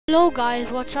Hello guys,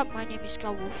 what's up? My name is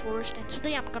Forest and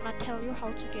today I'm gonna tell you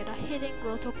how to get a hidden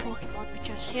grotto Pokemon which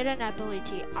has hidden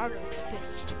ability Iron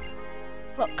Fist.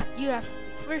 Look,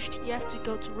 first you have to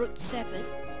go to Route 7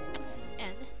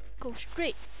 and go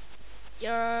straight.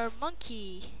 Your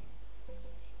monkey.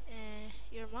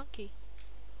 Your monkey.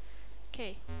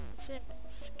 Okay, it's in.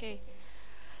 Okay,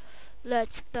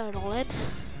 let's battle it.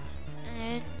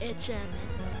 And it's an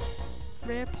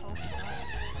rare Pokemon.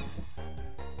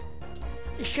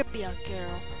 It should be a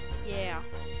girl. Yeah.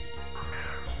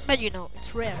 But you know,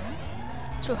 it's rare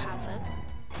to have him.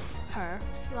 Her.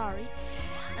 Sorry.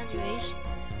 Anyways,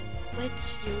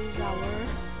 let's use our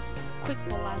quick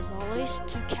ball as always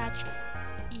to catch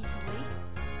easily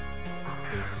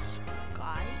this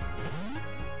guy.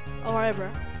 Or whatever.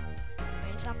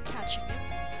 Anyways, I'm catching him.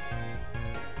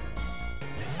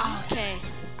 Okay.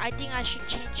 I think I should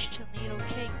change to Needle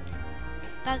King.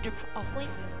 That's a flame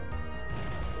wheel.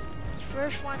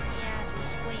 First one he has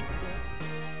is Flame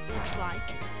Wheel, looks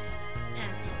like.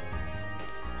 And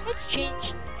let's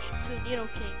change to Needle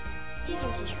King. He's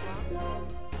also strong.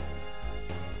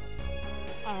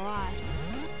 Alright.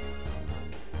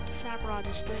 Samurott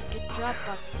is doing a good job,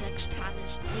 but next time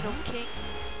is Needle King's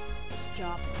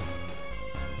job.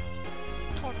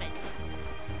 Torment.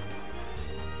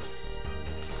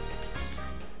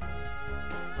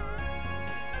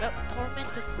 Well,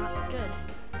 Torment is not good.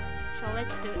 So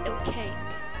let's do okay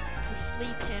to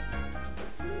sleep him.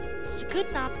 So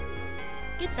good night.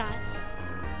 Good night.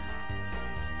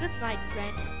 Good night,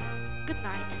 friend. Good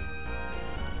night.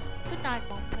 Good night,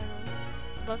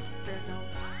 Monferno.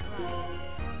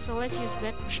 Right. So let's use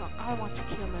Venom Shock. I don't want to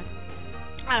kill him.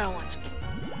 I don't want to kill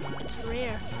him. It's a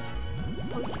rare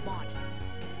Pokemon.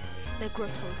 The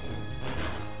Grotto.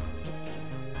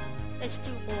 Let's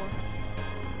do more.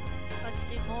 Let's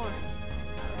do more.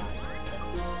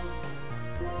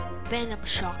 Venom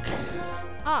Shock.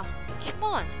 Ah, come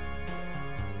on.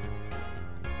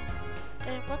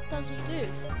 Then what does he do?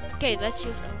 Okay, let's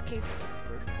use OK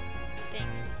thing.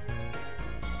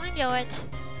 I know it.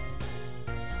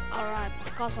 Alright,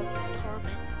 because of the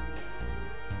torment.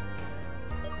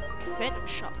 Venom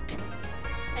Shock.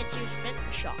 Let's use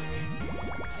Venom Shock.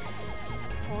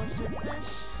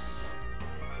 Poisonous.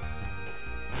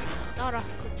 Not a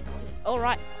critical hit.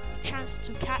 Alright, chance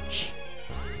to catch.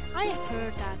 I have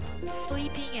heard that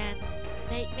sleeping and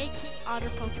making other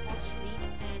Pokemon sleep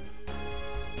and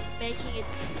making it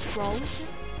frozen.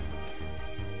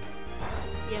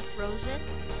 Yeah, frozen.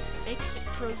 Making it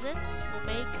frozen will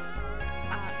make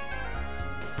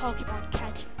Pokemon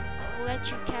catch. Will let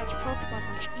you catch Pokemon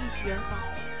much easier.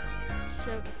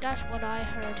 So that's what I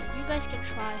heard. You guys can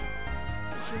try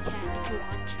if you can, if you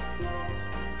want.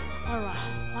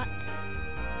 Alright, what?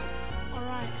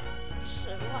 Alright,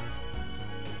 so what?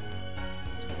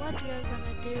 What we are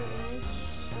gonna do is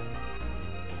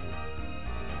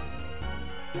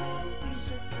use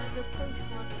another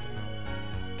Pokemon.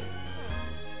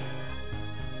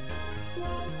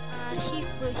 He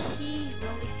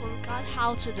really forgot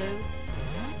how to do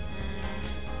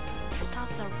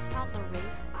Thunder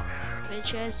Wave,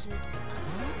 which is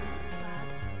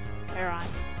bad.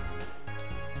 Alright,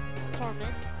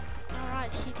 Torment.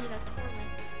 Alright, he did a Torment.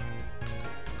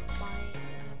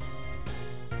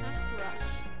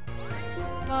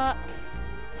 But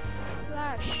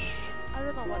Flash, I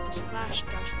don't know what this Flash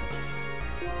does, but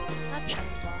not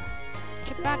Charizard.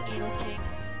 Get back, Needle King.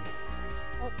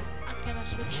 Oh, I'm gonna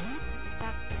switch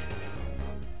back.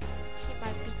 He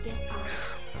might be dangerous.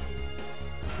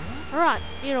 Alright,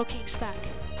 Needle King's back.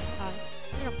 Guys,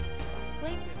 Needle King's back.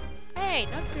 Flame. Hey,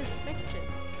 not perfected.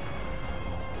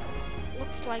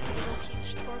 Looks like Needle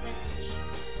King's torment is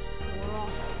wore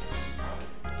off.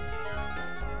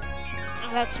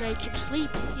 Let's make him sleep.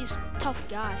 He's a tough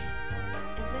guy,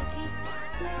 isn't he?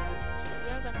 So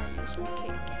we're gonna use OK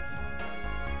again.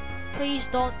 Please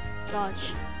don't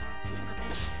dodge.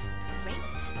 Great. Oh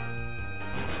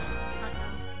no,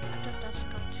 I thought that's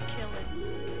going to kill him.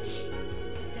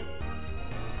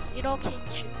 Needle King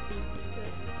should be the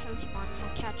good Pokemon for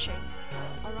catching.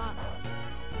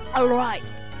 Alright.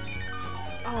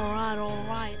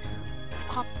 Alright.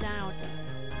 Calm down.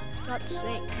 Not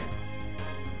sick.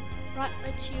 Right,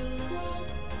 let's use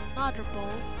another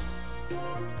ball.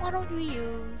 Why don't we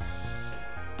use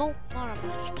not a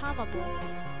much Tama Ball,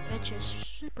 which is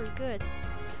super good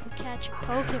for catching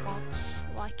Pokemons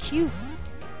like you.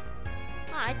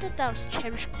 I thought that was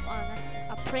Cherish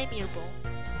a Premier Ball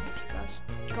because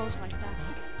it goes like that.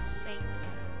 Same.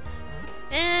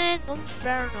 And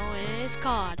Monferno is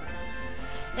God.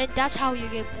 And that's how you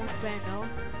get Monferno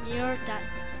near that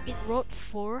in Road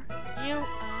 4 near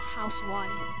House Y.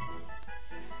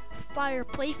 inspire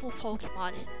playful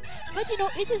Pokemon. But you know,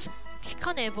 he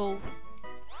can evolve.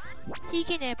 He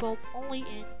can evolve only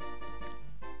in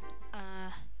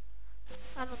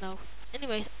I don't know.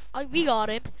 Anyways, we got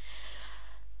him.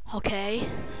 Okay.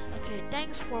 Okay,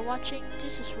 thanks for watching.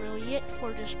 This is really it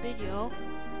for this video.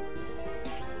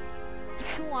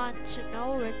 If you want to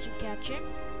know where to catch him,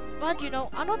 but you know,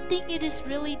 I don't think it is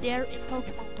really there in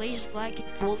Pokemon Blaze Black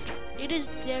and Gold. It is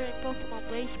there in Pokemon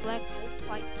Blaze Black Gold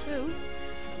White too,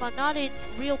 but not in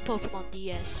real Pokemon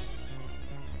DS.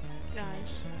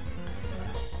 Guys,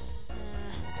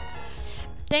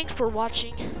 thanks for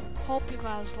watching. Hope you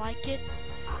guys like it.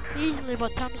 Please leave a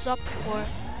thumbs up for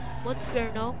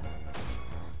Monferno,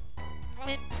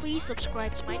 and please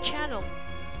subscribe to my channel.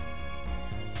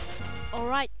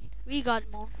 Alright, we got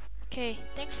more. Okay,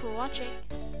 thanks for watching.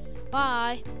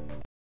 Bye.